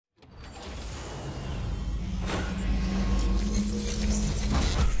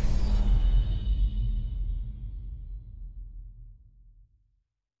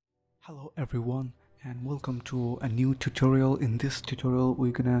Hello everyone and welcome to a new tutorial. In this tutorial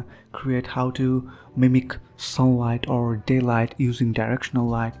we're gonna create how to mimic sunlight or daylight using directional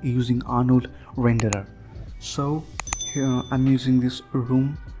light using Arnold renderer. So here I'm using this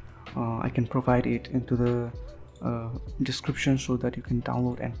room. I can provide it into the description so that you can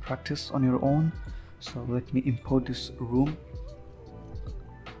download and practice on your own. So let me import this room.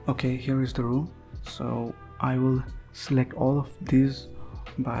 Okay, here is the room. So I will select all of these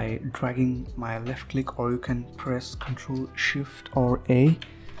by dragging my left click, or you can press Ctrl Shift or A,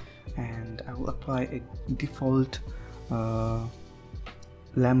 and I will apply a default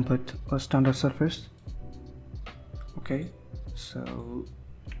Lambert or standard surface. Okay, so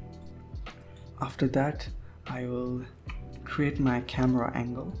after that I will create my camera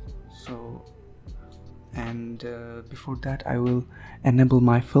angle. So before that I will enable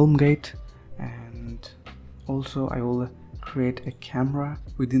my film gate, and also I will create a camera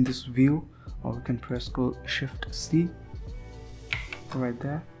within this view, or you can press Shift C right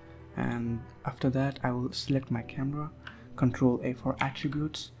there, and after that I will select my camera, Ctrl A for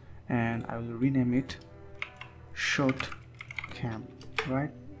attributes, and I will rename it short cam,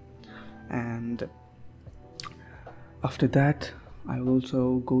 right? And after that I will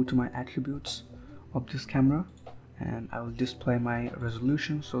also go to my attributes of this camera, and I will display my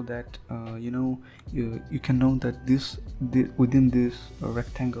resolution so that you can know that within this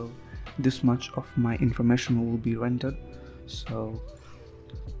rectangle this much of my information will be rendered. So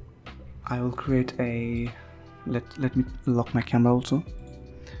I will create a let me lock my camera also,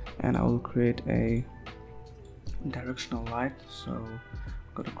 and I will create a directional light. So I'm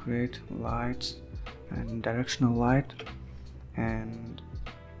going to create lights and directional light, and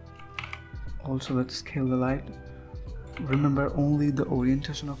also let's scale the light. Remember, only the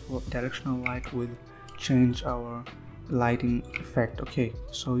orientation of directional light will change our lighting effect. Okay,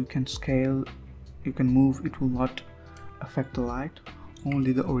 so you can scale, you can move, it will not affect the light,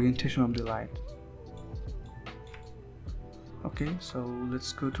 only the orientation of the light. Okay, so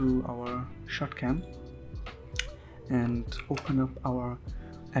let's go to our short cam and open up our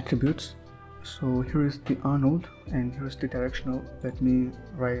attributes. So here is the Arnold and here is the directional. Let me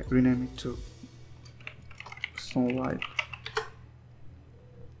rename it to sunlight,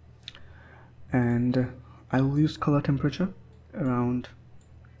 and I will use color temperature around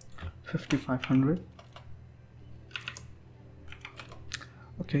 5500.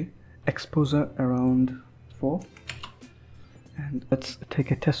 Okay, exposure around 4, and let's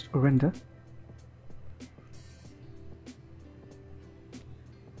take a test render.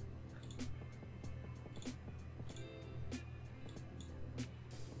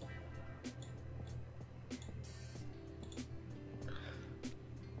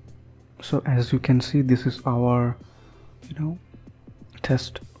 So as you can see, this is our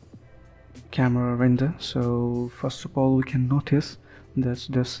test camera render. So first of all, we can notice that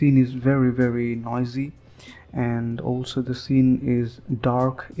the scene is very noisy, and also the scene is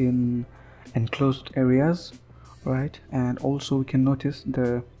dark in enclosed areas, right? And also we can notice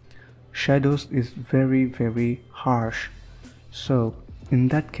the shadows is very harsh. So in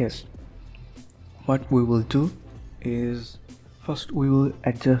that case, what we will do is first we will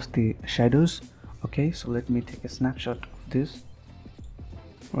adjust the shadows. Okay, so let me take a snapshot of this,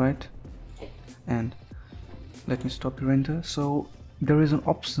 right? And let me stop the render. So there is an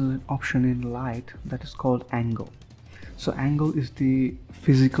option in light that is called angle. So angle is the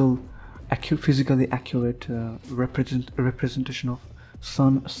physically accurate representation of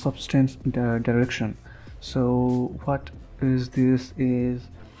sun substance direction. So what is this? It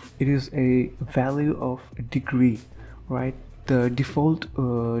is a value of a degree, right? The default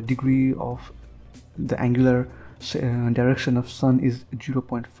degree of the angular direction of sun is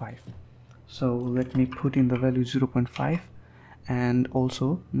 0.5. So let me put in the value 0.5, and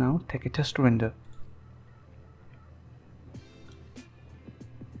also now take a test render.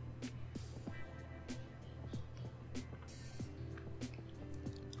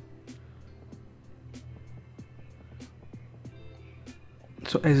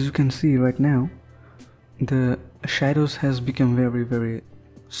 So as you can see right now, the shadows has become very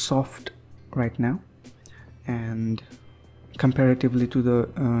soft right now, and comparatively to the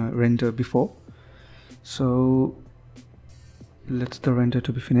render before. So let's the render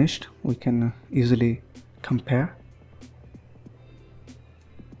to be finished. We can easily compare.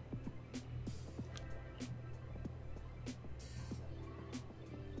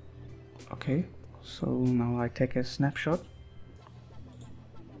 Okay, so now I take a snapshot,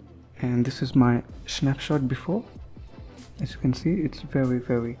 and this is my snapshot before. As you can see, it's very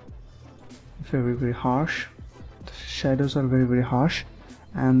harsh. The shadows are very harsh,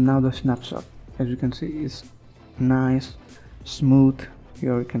 And now the snapshot, as you can see, is nice, smooth.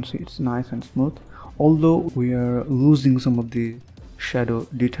 Here you can see it's nice and smooth, although we are losing some of the shadow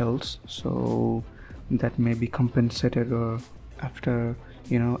details, so that may be compensated or after,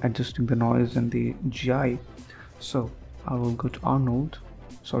 you know, adjusting the noise and the GI. So I will go to Arnold,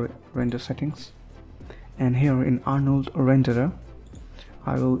 render settings, and here in Arnold renderer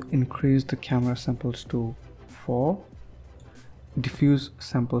I will increase the camera samples to 4, diffuse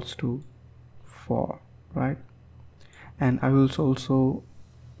samples to 4, right? And I will also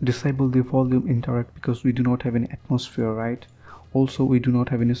disable the volume interact because we do not have any atmosphere, right? Also we do not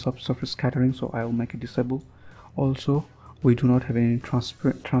have any subsurface scattering, so I will make it disable. Also we do not have any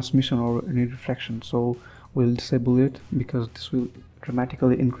transmission or any reflection, so we'll disable it because this will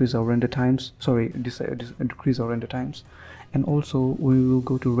dramatically increase our render times, decrease our render times. And also we will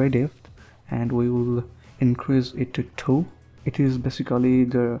go to rediff and we will increase it to 2. It is basically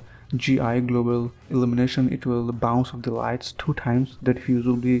the GI global illumination. It will bounce of the lights 2 times, the diffuse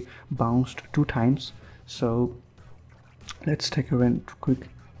will be bounced 2 times. So let's take a quick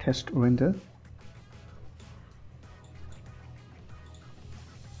test render.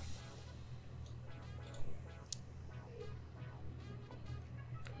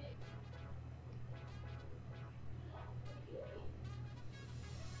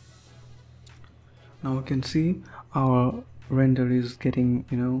 Now we can see our render is getting,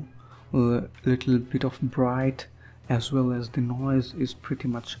 you know, a little bit of bright, as well as the noise is pretty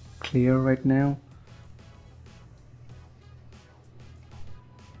much clear right now.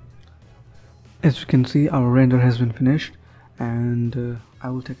 As you can see, our render has been finished, and I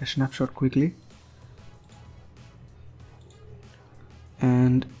will take a snapshot quickly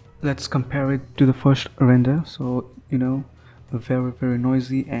and let's compare it to the first render. So, you know, very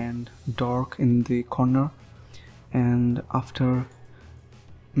noisy and dark in the corner, and after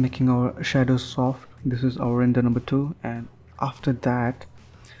making our shadows soft, this is our render number 2, and after that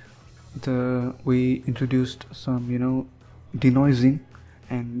we introduced some, you know, denoising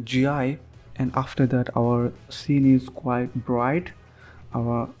and GI, and after that our scene is quite bright,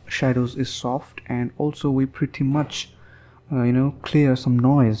 our shadows is soft, and also we pretty much you know, clear some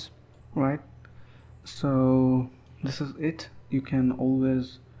noise, right? So this is it. You can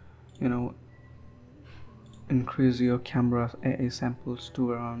always, you know, increase your camera AA samples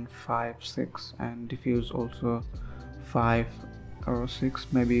to around 5, 6, and diffuse also 5 or 6,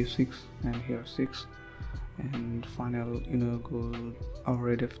 maybe 6, and here 6, and final, you know, go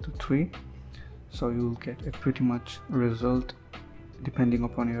rediff to 3. So you'll get a pretty much result depending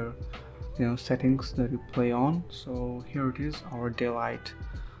upon your, you know, settings that you play on. So here it is, our daylight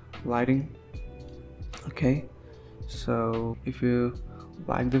lighting. Okay, so if you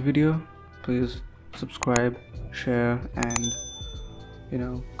like the video, please subscribe, share, and, you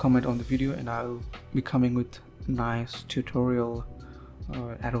know, comment on the video, and I'll be coming with nice tutorial,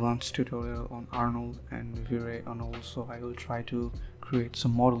 advanced tutorial on Arnold and V-Ray, and also I will try to create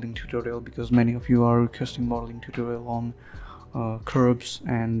some modeling tutorial because many of you are requesting modeling tutorial on curves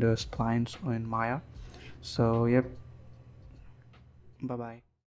and splines in Maya. So yep, bye bye.